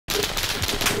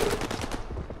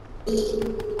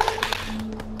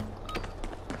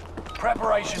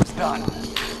Preparation's done.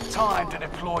 Time to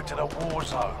deploy to the war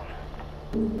zone.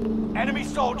 Enemy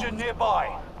soldier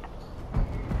nearby.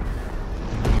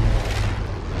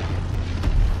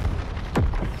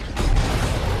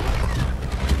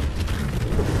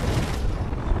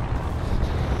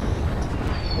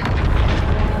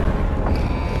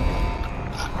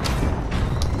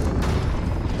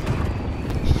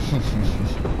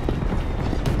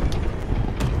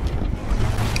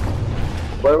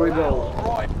 Where we go?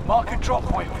 Right, mark a drop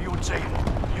point for your team.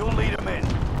 You'll lead them in.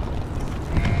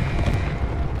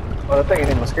 Oh, the thing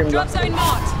in the screen. Drop zone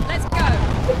marked. Let's go.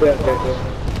 Okay.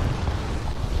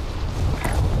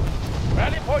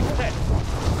 Rally point set.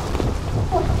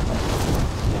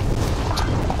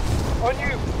 On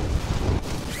you.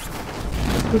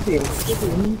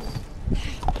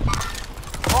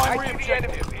 Primary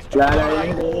objective is to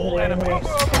eliminate all enemies.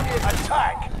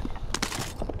 Attack.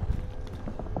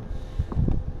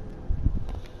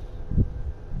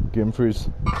 Game freeze.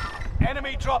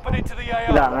 Enemy dropping into the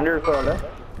AO. Down under the corner.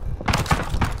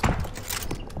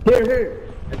 Here.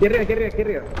 Here.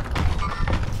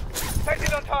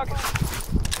 Taking on target.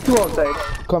 Two outside.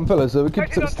 Come fellas, we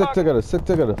keep stick together.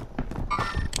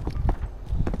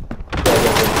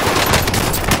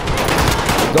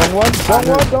 Down one.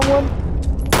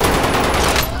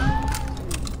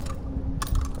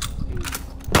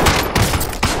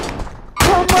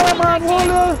 Come on, man,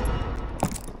 hold it.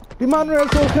 Emmanuel,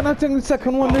 so can I take the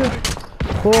second one there?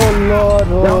 Oh Lord,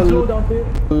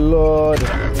 Lord.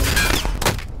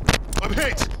 I'm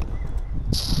hit.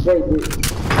 Wait.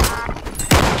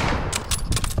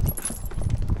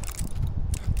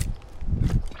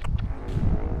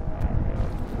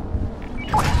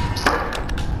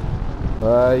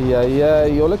 Ay,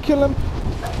 you'll kill him.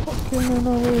 Fucking man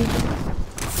away.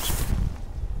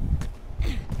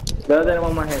 Better than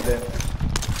on my head there.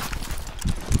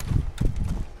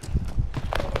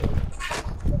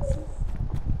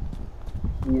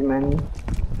 Man.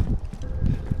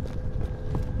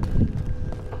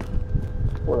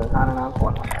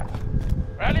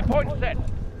 Rally point set.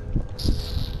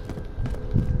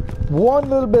 One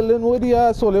little building where the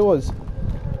asshole it was.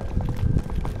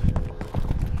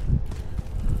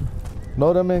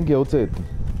 Now the man guilty.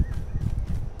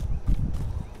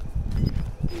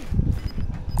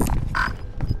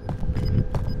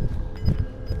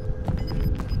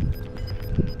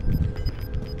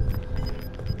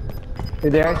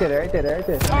 Right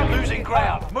there. You're losing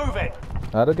ground. Move it.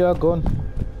 How'd I get gun?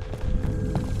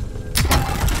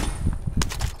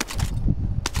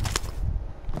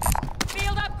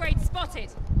 Field upgrade spotted.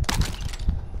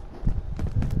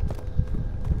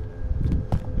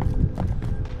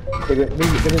 Dig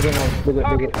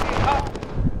it.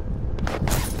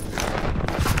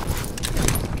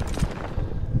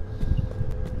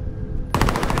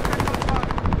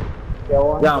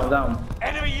 Down.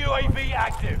 Enemy UAV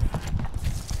active.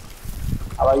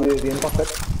 How are you in pocket?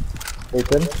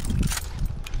 Open.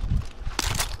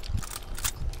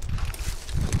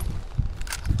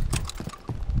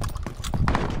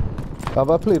 Have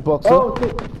a plate box. Oh,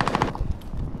 shit.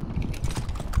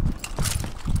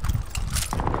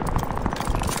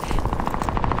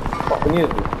 Fucking you.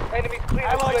 Enemy clear.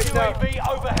 Allied UAV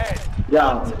overhead. Yeah.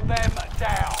 Hunt them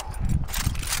down.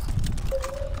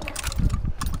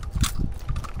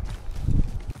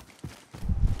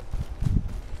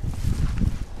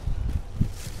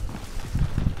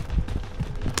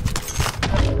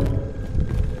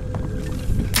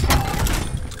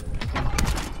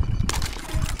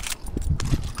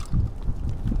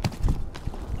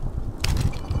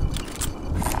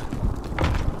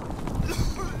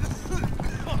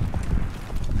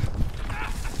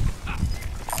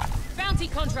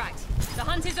 Contract. The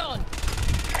hunt is on.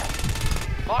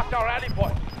 Marked our rally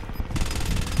point.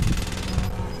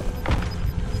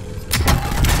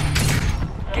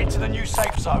 Get to the new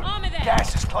safe zone. Armor there.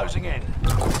 Gas is closing in.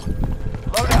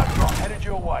 Loadout drop headed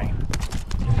your way.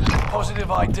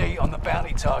 Positive ID on the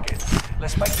bounty target.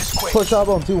 Let's make this quick. Push our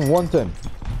bounty 110.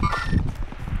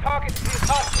 Target is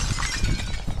target.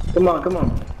 Come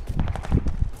on.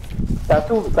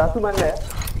 Satu man there.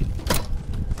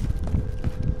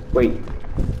 Wait.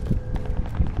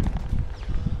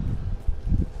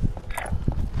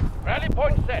 Rally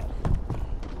point set.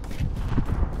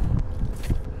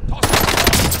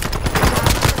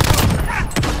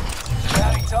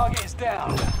 Bounty target is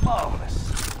down. Marvelous.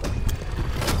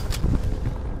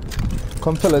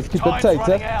 Come fellas, keep it tight,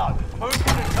 running out. Move to the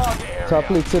target area. Top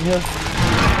plates in here.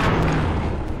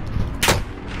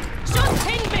 Shots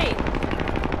pinned me.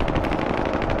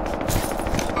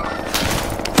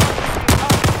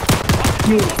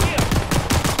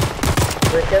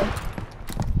 break him.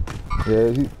 Yeah,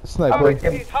 he sniper. break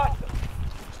him. He's hostile.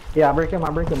 Yeah, I break him.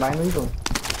 Behind you.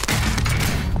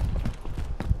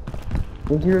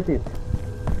 Into your teeth.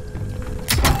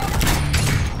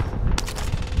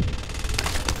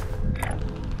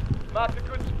 Marked a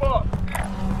good spot.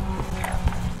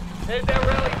 There's their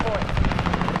rally point.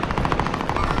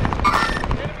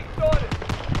 Enemy spotted.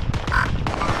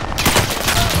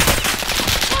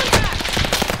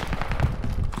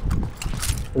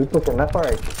 We pushing left or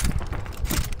right?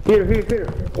 Here.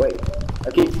 Wait.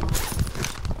 Okay.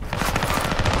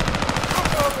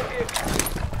 Over here.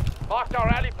 Marked our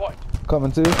rally point.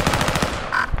 Coming to you.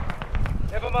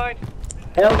 Never mind.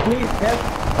 Help, please. Help.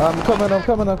 I'm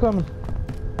coming.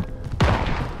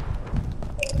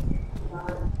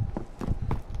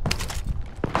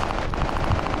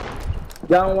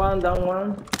 Down one.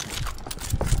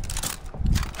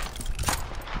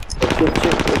 Shit.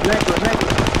 Next.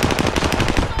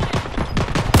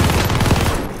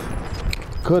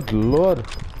 Good lord.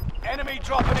 Enemy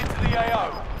dropping into the AO.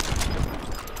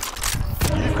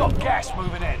 You've got gas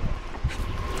moving in.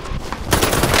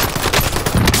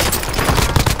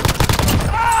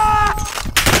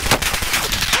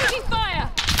 Taking fire!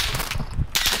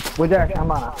 We're there,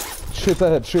 I'm on. Straight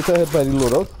ahead by the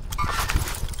loadout.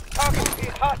 Target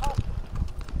is hot.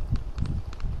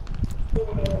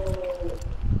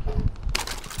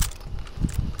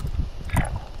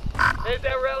 There's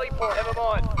their rally point. Never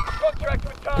mind. Contract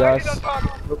with target Gas. on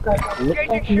target. Look at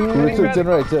Engaging me. shooter. Return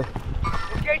generator.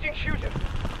 Engaging shooter.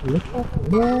 Look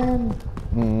at me.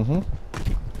 Mm-hmm.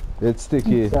 It's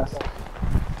sticky. Yes.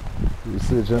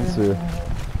 Resurgence.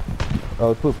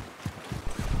 Output.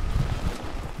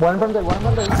 One from there. Move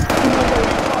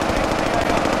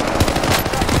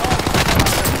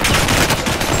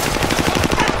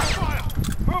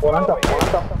One on over top. here.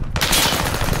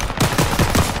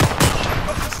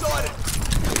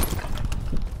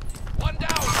 One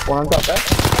down. One on top, eh?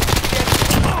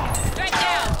 Straight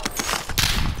down!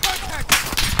 Contact.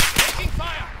 Taking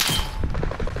fire.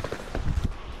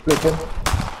 Break him.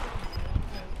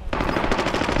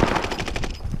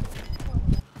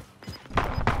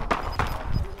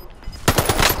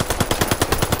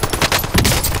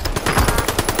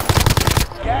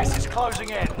 Gas is closing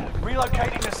in.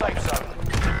 Relocating the safe zone.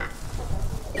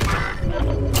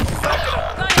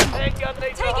 Handgun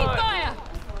needs Taking behind. fire!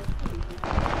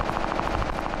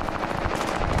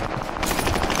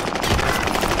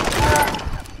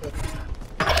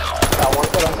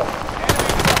 One on top.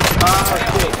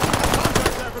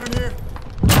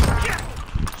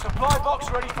 Supply box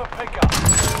ready for pickup.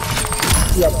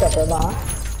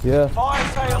 Yeah. Fire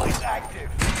sale is active.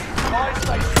 Fire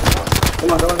station.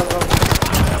 Come on.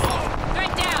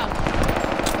 Straight down!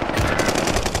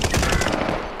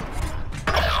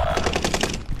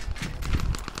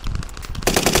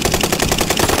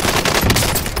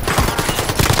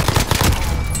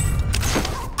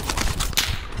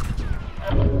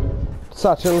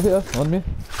 Satchel here on me.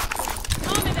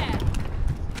 Armor there!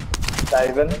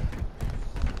 Diving.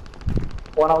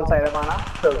 One outside of mana.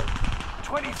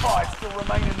 25 still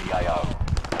remain in the AO.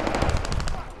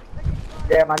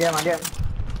 Again.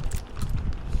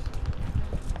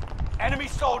 Enemy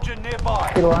soldier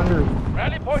nearby. Still under.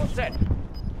 Rally point set.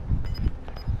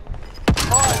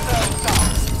 Fire sales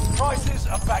done. Prices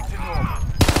are back to normal.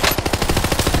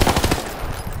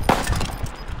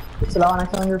 It's allowed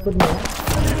next on your foot.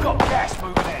 You've got gas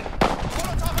moving in.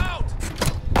 Molotov out.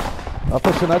 I'm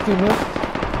pushing that team here.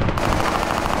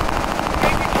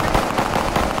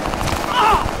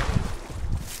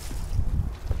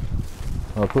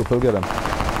 Oh, cool, get him.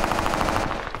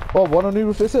 Oh, one on the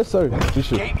roof is there? Sorry, we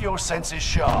should. Keep your senses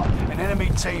sharp. An enemy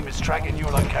team is tracking your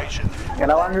location. Get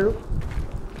out under.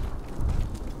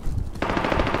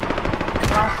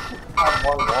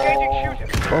 Engaging shooter.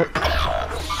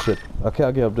 Oh, shit. Okay,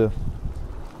 I'll get up there.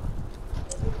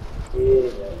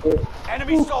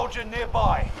 Enemy soldier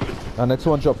nearby. Next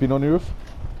one dropping on the roof.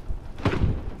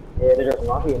 Yeah, they're just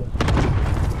knocking.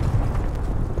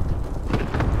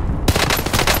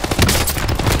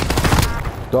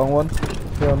 Down one.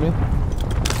 Here on me.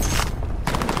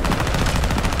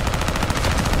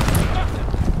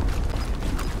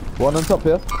 One on top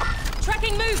here.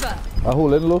 Tracking mover! I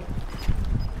hold in low.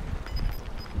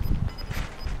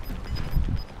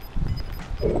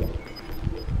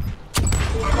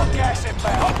 We've got gas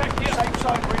inbound. Safe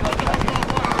zone relocated.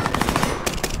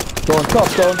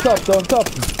 Down top.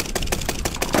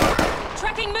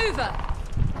 Tracking mover!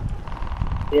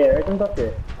 Yeah, right on top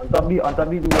here. On top B, top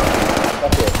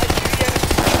here.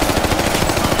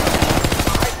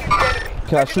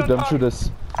 Okay, I shoot them through this.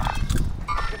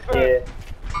 Yeah.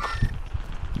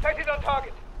 Sighted on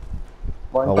target.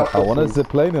 I want a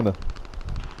zip line, you know.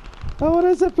 I want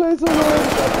a zip line, so long.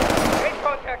 Range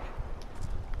contact.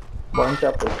 One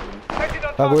chopper. Target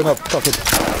on I'm going up, target. fuck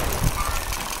it.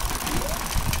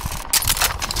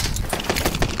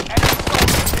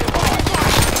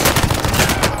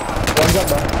 One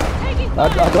chopper. Taking I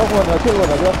fire. dropped one, I killed one,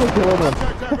 I dropped one, kill one.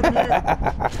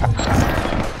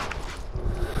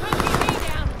 Hunting me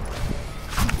down.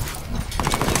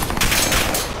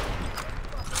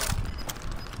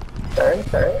 Sorry.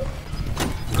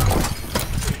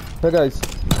 Hey guys,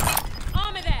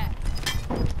 Armor there.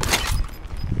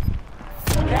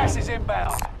 Gas is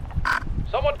inbound.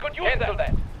 Someone could use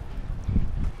that.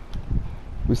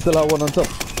 we still have one on top.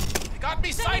 Got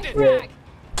me Sending sighted. frag.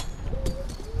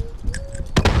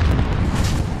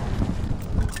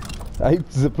 I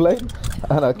hit zip line,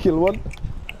 and I kill one,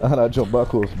 and I jump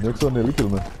back off. Next one nearly kill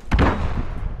me.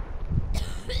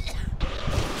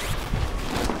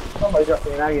 Somebody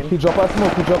dropping in again. He drop a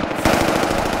smoke, he drop.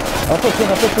 I pushed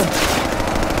him.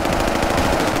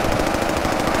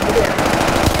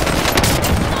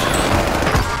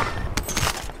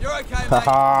 You're okay, Ha mate.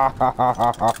 ha ha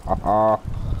ha ha ha.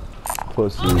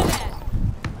 Pussy. Armor there.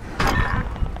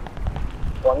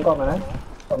 One coming, eh?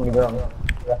 Coming down.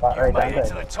 Right Made it to hand the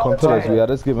side. top Come to us, tier. we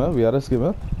are a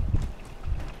skimmer.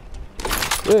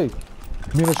 Hey,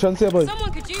 munitions here, boy.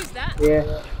 Someone could use that.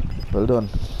 Yeah. Well done.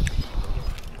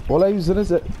 All I using is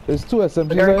two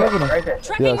SMGs I have, you know. Right there.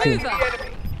 Tracking Yeah, I see. mover.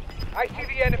 Enemy. I see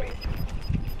the enemy.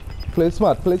 Play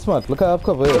smart. Look, I have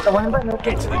cover here. The one back, no.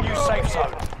 Get to the new safe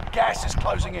zone. Gas is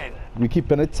closing in. We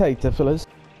keeping it tight, fellas.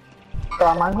 So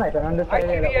I'm on side, on the I side see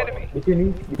there, the that enemy. one.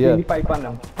 Between Yeah. the pipe and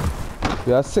them.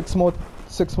 We have six more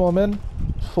men,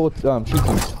 3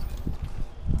 teams.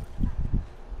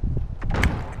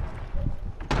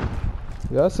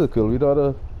 Yeah, circle. We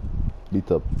gotta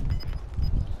beat up.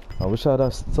 I wish I had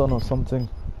a stun or something.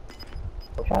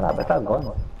 Shut up, better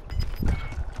gun.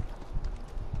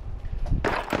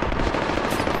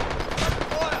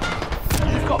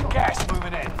 You've got gas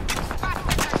moving in.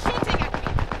 Shooting at me.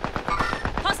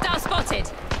 Hostile spotted.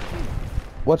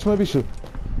 Watch my bishop.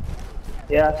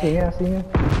 Yeah, I see you.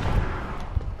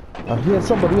 I hear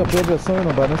somebody up there just saying,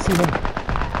 but I don't see him.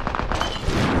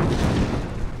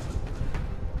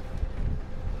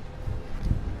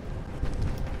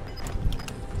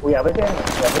 We have it there.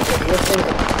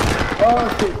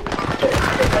 Oh, shit.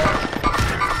 Taking fire.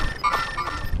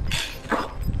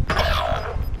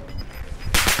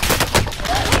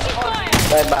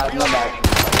 Not bad.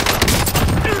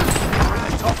 We're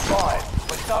in the top 5,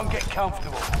 but don't get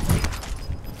comfortable.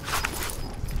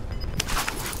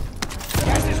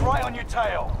 Gas is right on your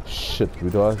tail. Shit, we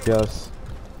don't have gas.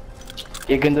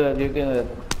 You can do it.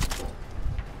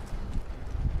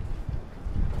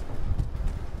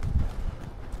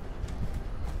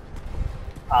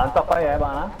 On top of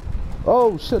bana.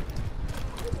 Oh shit.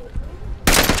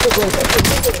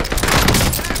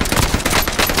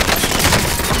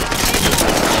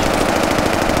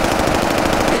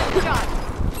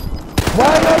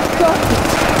 Why am I stuck?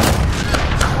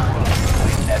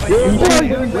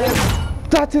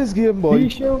 That is game, boy. You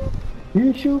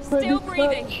shoot Still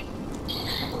breathing.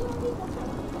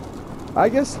 I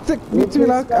can stick between.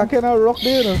 I cannot rock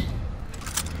there. You know.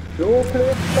 Go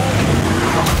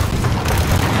play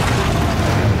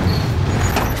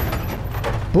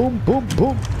Boom, boom,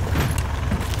 boom.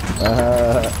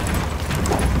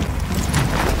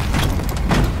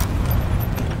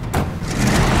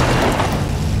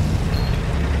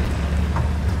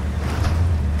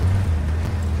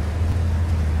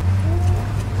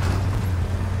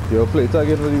 Yo, play it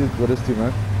again with this team,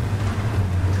 man.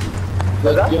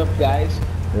 Good job, guys.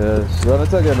 Yes, run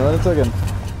it again.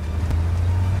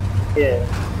 Yeah.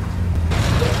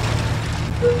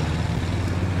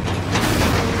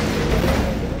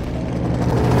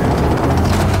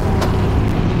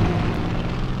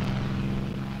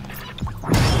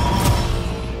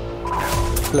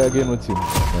 Play again with team.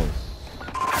 Nice.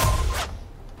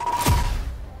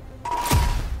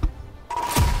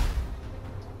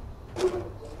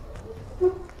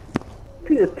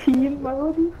 The team, man,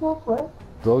 what the fuck, man?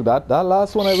 Dog, that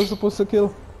last one I was supposed to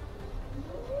kill.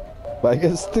 But I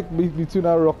can stick between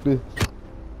our rock there.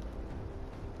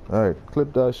 Alright,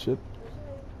 clip that shit.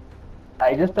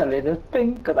 I just a little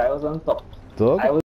thing because I was on top. Dog? I was